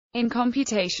In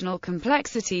computational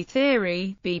complexity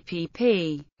theory,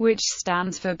 BPP, which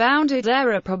stands for bounded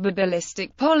error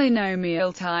probabilistic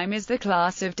polynomial time, is the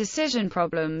class of decision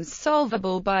problems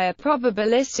solvable by a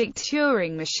probabilistic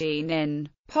Turing machine in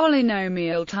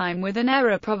polynomial time with an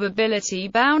error probability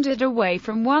bounded away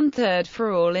from 1/3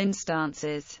 for all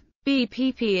instances.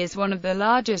 BPP is one of the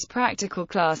largest practical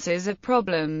classes of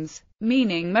problems,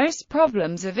 meaning most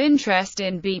problems of interest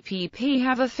in BPP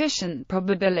have efficient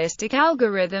probabilistic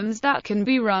algorithms that can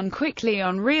be run quickly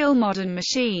on real modern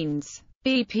machines.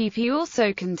 BPP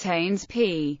also contains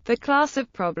P, the class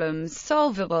of problems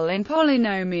solvable in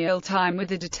polynomial time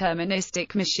with a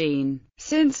deterministic machine.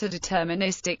 Since a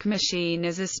deterministic machine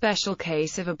is a special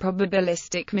case of a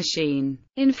probabilistic machine,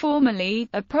 informally,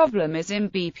 a problem is in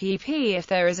BPP if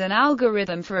there is an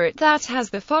algorithm for it that has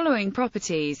the following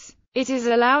properties. It is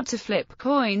allowed to flip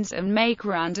coins and make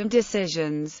random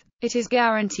decisions. It is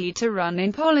guaranteed to run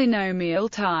in polynomial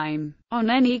time. On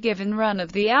any given run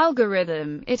of the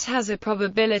algorithm, it has a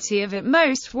probability of at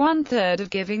most 1/3 of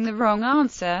giving the wrong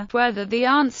answer, whether the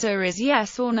answer is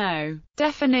yes or no.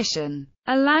 Definition: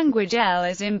 a language L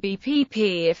is in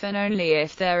BPP if and only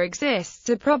if there exists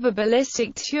a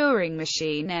probabilistic Turing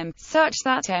machine M, such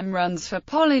that M runs for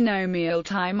polynomial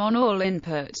time on all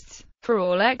inputs. For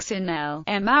all x in L,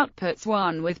 M outputs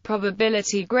 1 with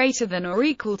probability greater than or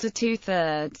equal to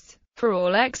 2/3. For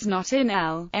all x not in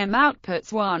L, M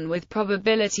outputs 1 with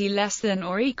probability less than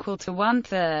or equal to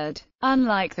 1/3.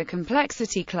 Unlike the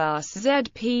complexity class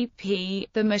ZPP,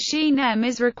 the machine M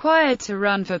is required to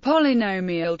run for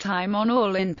polynomial time on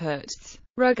all inputs,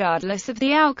 regardless of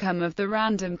the outcome of the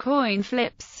random coin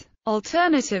flips.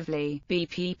 Alternatively,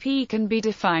 BPP can be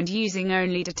defined using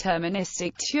only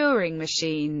deterministic Turing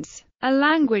machines. A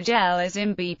language L is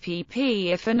in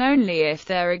BPP if and only if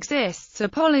there exists a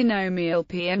polynomial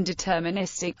P and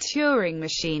deterministic Turing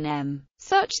machine M,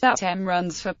 such that M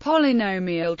runs for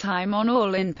polynomial time on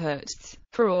all inputs.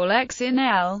 For all x in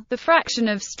L, the fraction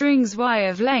of strings y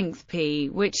of length p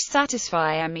which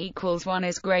satisfy M equals 1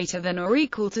 is greater than or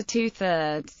equal to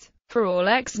 2/3. For all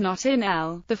x not in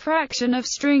L, the fraction of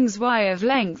strings y of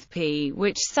length p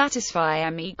which satisfy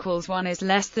M equals 1 is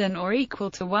less than or equal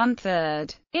to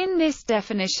 1/3. In this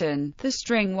definition, the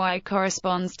string y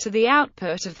corresponds to the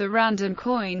output of the random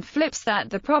coin flips that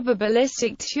the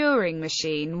probabilistic Turing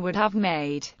machine would have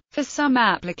made. For some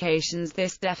applications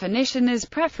this definition is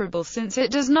preferable since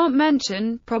it does not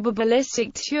mention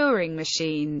probabilistic Turing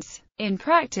machines. In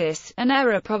practice, an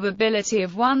error probability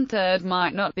of 1/3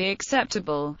 might not be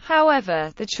acceptable.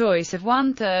 However, the choice of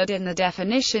 1/3 in the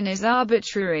definition is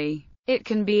arbitrary. It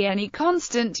can be any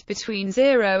constant between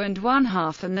 0 and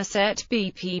 1/2 and the set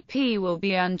BPP will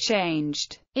be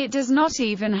unchanged. It does not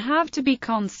even have to be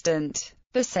constant.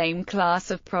 The same class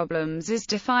of problems is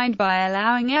defined by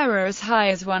allowing error as high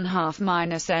as 1/2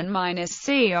 minus n minus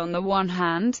c on the one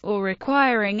hand, or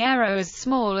requiring error as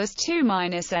small as 2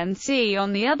 minus nc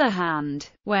on the other hand,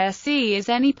 where c is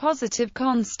any positive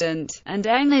constant, and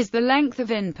n is the length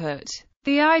of input.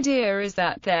 The idea is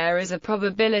that there is a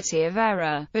probability of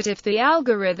error, but if the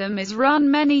algorithm is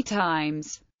run many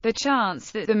times, the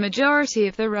chance that the majority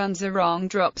of the runs are wrong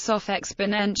drops off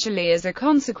exponentially as a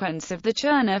consequence of the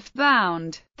Chernoff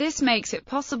bound. This makes it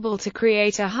possible to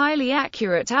create a highly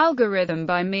accurate algorithm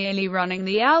by merely running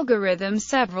the algorithm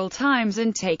several times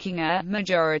and taking a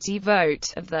majority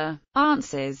vote of the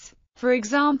answers. For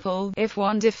example, if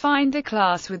one defined the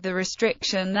class with the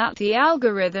restriction that the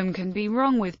algorithm can be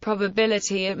wrong with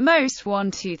probability at most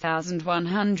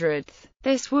 1/2100th,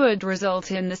 this would result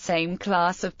in the same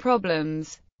class of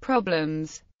problems.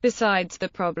 Besides the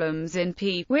problems in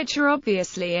P, which are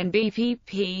obviously in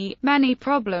BPP, many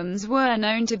problems were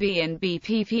known to be in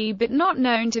BPP but not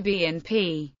known to be in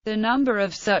P. The number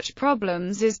of such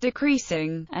problems is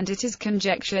decreasing, and it is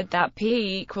conjectured that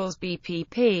P equals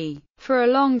BPP. For a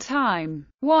long time,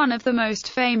 one of the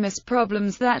most famous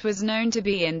problems that was known to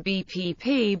be in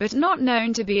BPP but not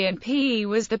known to be in P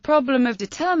was the problem of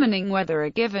determining whether a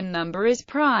given number is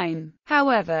prime.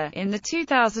 However, in the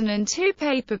 2002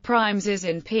 paper Primes is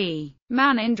in P,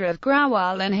 Manindra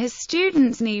Agrawal and his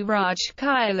students Neeraj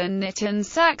Kyle and Nitin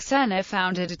Saxena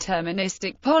found a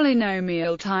deterministic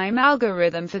polynomial time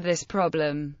algorithm for this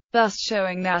problem, thus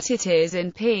showing that it is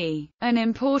in P. An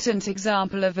important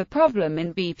example of a problem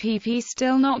in BPP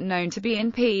still not known to be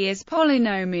in P is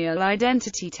polynomial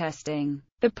identity testing.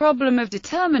 The problem of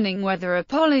determining whether a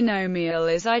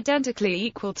polynomial is identically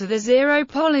equal to the zero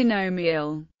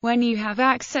polynomial. When you have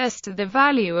access to the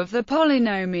value of the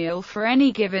polynomial for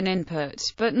any given input,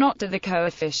 but not to the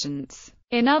coefficients,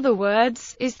 In other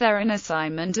words, is there an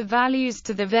assignment of values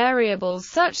to the variables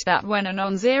such that when a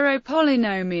non-zero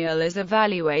polynomial is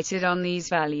evaluated on these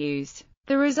values,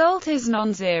 the result is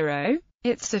non-zero?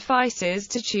 It suffices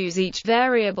to choose each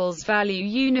variable's value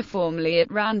uniformly at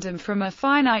random from a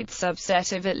finite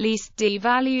subset of at least d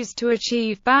values to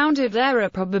achieve bounded error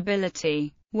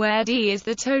probability, where d is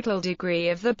the total degree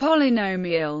of the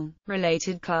polynomial.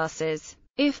 Related classes.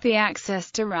 If the access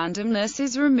to randomness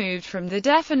is removed from the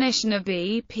definition of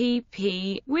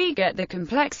BPP, we get the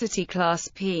complexity class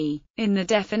P. In the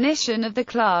definition of the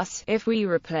class, if we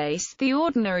replace the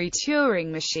ordinary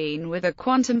Turing machine with a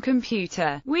quantum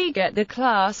computer, we get the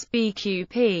class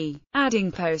BQP.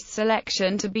 Adding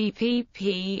post-selection to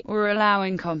BPP, or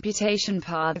allowing computation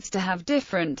paths to have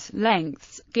different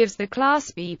lengths, gives the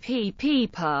class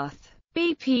BPP path.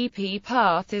 BPP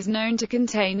path is known to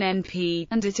contain NP,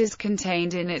 and it is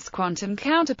contained in its quantum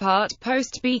counterpart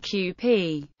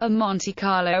post-BQP. A Monte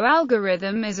Carlo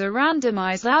algorithm is a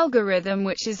randomized algorithm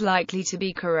which is likely to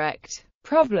be correct.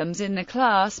 Problems in the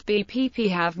class BPP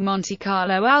have Monte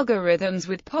Carlo algorithms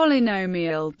with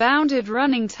polynomial bounded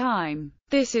running time.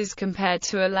 This is compared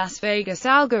to a Las Vegas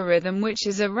algorithm, which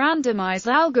is a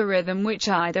randomized algorithm which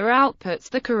either outputs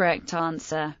the correct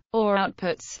answer, or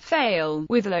outputs fail,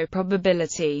 with low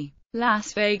probability.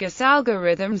 Las Vegas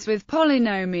algorithms with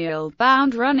polynomial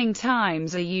bound running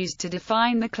times are used to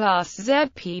define the class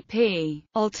ZPP.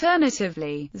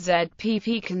 Alternatively,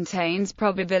 ZPP contains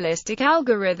probabilistic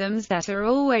algorithms that are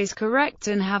always correct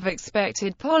and have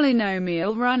expected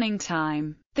polynomial running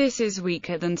time. This is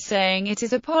weaker than saying it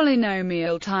is a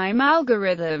polynomial time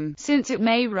algorithm, since it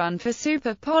may run for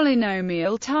super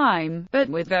polynomial time, but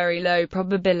with very low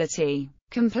probability.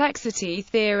 Complexity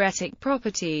theoretic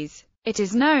properties. It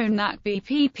is known that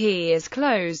BPP is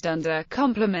closed under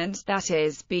complement, that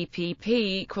is, BPP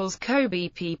equals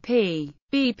co-BPP.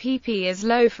 BPP is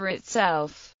low for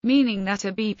itself, meaning that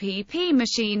a BPP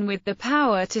machine with the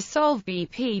power to solve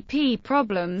BPP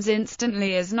problems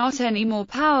instantly is not any more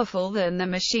powerful than the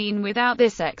machine without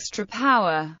this extra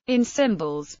power. In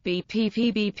symbols,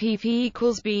 BPP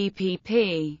equals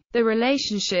BPP. The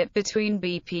relationship between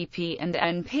BPP and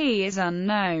NP is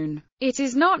unknown. It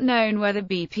is not known whether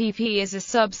BPP is a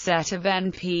subset of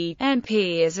NP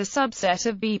is a subset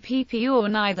of BPP, or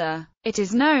neither. It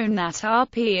is known that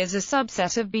RP is a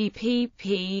subset of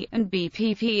BPP, and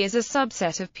BPP is a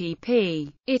subset of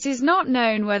PP. It is not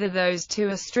known whether those two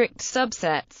are strict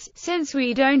subsets, since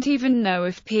we don't even know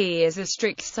if P is a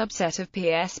strict subset of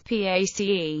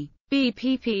PSPACE.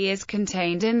 BPP is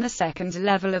contained in the second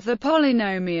level of the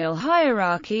polynomial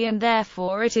hierarchy, and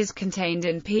therefore it is contained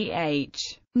in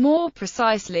PH. More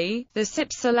precisely, the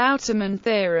Sipser-Lauterman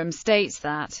theorem states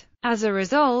that, as a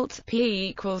result, P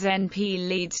equals NP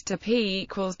leads to P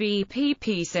equals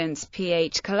BPP, since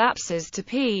PH collapses to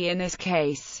P in this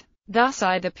case. Thus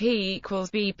either P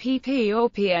equals BPP or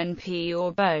PNP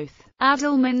or both.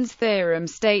 Adleman's theorem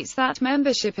states that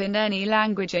membership in any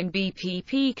language in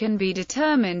BPP can be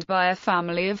determined by a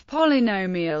family of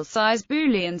polynomial-sized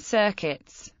Boolean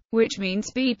circuits, which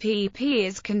means BPP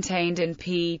is contained in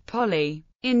P-poly.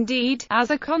 Indeed, as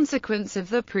a consequence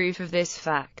of the proof of this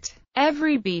fact,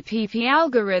 every BPP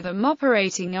algorithm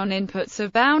operating on inputs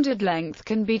of bounded length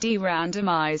can be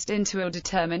de-randomized into a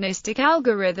deterministic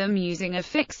algorithm using a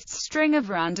fixed string of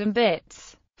random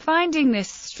bits. Finding this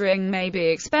string may be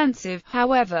expensive,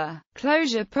 however.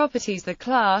 Closure properties. The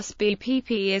class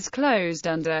BPP is closed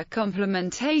under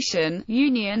complementation,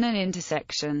 union and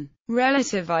intersection.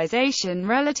 Relativization.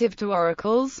 Relative to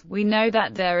oracles, we know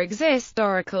that there exist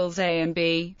oracles A and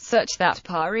B, such that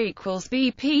par equals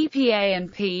BPPA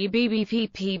and P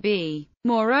BBPPB.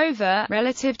 Moreover,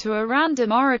 relative to a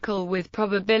random oracle with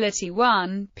probability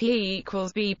 1, P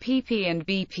equals BPP and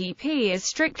BPP is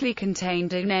strictly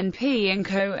contained in NP and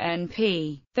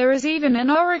co-NP. There is even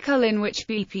an oracle in which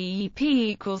BPP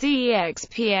equals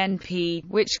EXPNP,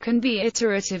 which can be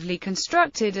iteratively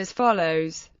constructed as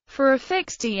follows. For a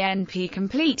fixed ENP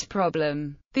complete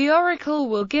problem, the oracle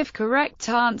will give correct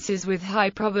answers with high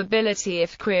probability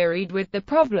if queried with the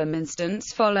problem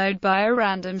instance followed by a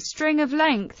random string of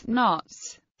length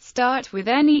knots. Start with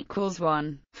n equals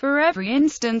 1. For every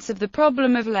instance of the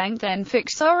problem of length n,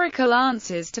 fix oracle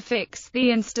answers to fix the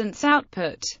instance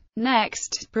output.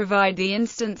 Next, provide the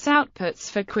instance outputs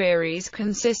for queries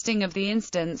consisting of the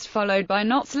instance followed by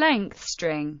knots length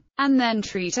string, and then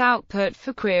treat output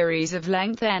for queries of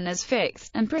length n as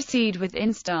fixed, and proceed with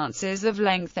instances of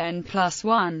length n plus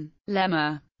 1.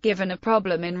 Lemma. Given a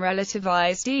problem in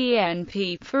relativized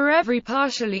ENP, for every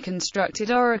partially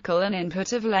constructed oracle and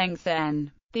input of length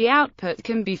n, the output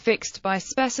can be fixed by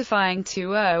specifying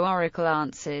two oracle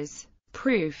answers.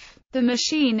 Proof. The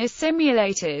machine is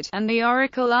simulated, and the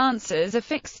oracle answers are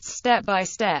fixed step by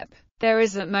step. There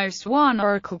is at most one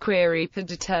oracle query per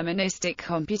deterministic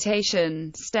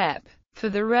computation step. For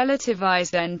the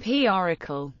relativized NP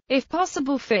oracle, if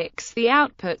possible, fix the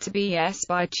output to be yes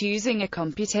by choosing a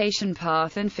computation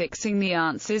path and fixing the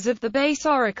answers of the base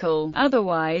oracle,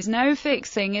 otherwise no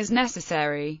fixing is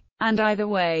necessary. And either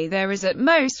way there is at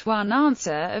most one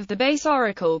answer of the base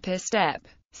oracle per step.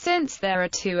 Since there are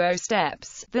 2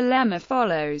 steps, the lemma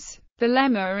follows. The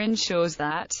lemma ensures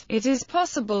that it is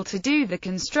possible to do the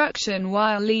construction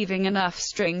while leaving enough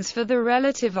strings for the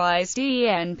relativized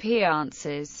ENP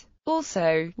answers.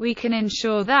 Also, we can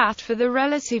ensure that for the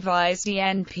relativized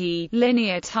ENP,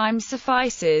 linear time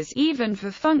suffices, even for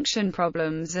function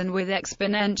problems and with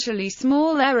exponentially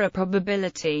small error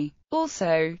probability.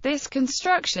 Also, this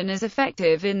construction is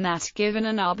effective in that given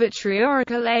an arbitrary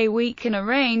oracle A, we can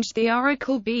arrange the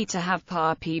oracle B to have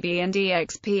par PB and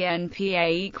EXPNPA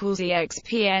equals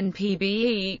EXPNPB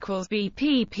equals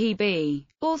BPPB.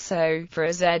 Also, for a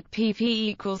ZPP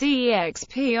equals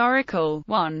EXP oracle,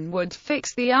 one would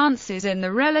fix the answers in the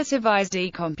relativized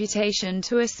E computation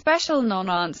to a special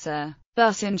non-answer,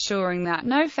 thus ensuring that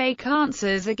no fake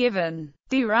answers are given.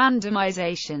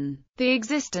 De-randomization. The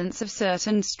existence of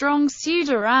certain strong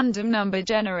pseudo-random number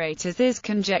generators is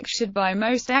conjectured by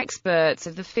most experts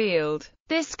of the field.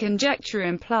 This conjecture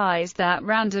implies that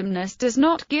randomness does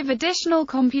not give additional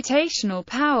computational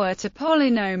power to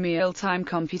polynomial time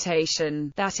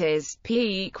computation, that is,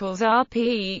 P equals R,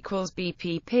 P equals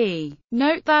BPP.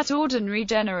 Note that ordinary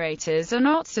generators are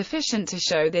not sufficient to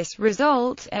show this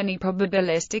result. Any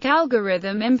probabilistic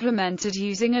algorithm implemented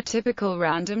using a typical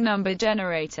random number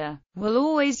generator will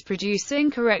always produce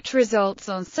incorrect results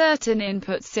on certain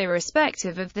inputs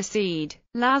irrespective of the seed.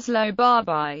 Laszlo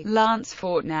Barbai, Lance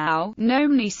Fortnow,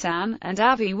 Noam Nisan, and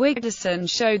Avi Wigderson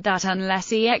showed that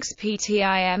unless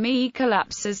EXPTIME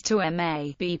collapses to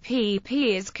MA,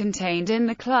 BPP is contained in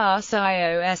the class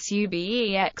IOSUBEXP,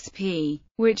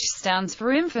 which stands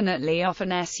for infinitely often.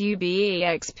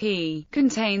 SUBEXP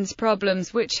contains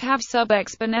problems which have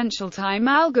sub-exponential time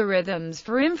algorithms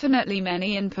for infinitely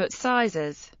many input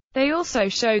sizes. They also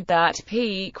showed that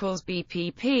P equals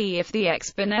BPP if the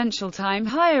exponential time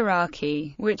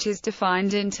hierarchy, which is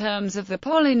defined in terms of the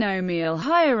polynomial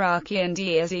hierarchy, and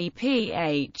E as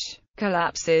EPH,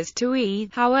 collapses to E.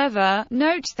 However,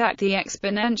 note that the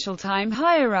exponential time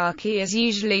hierarchy is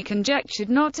usually conjectured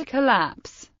not to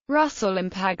collapse. Russell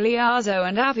Impagliazzo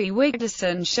and Avi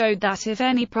Wigderson showed that if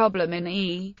any problem in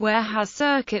E, where has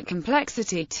circuit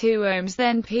complexity 2 ohms,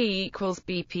 then P equals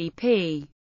BPP.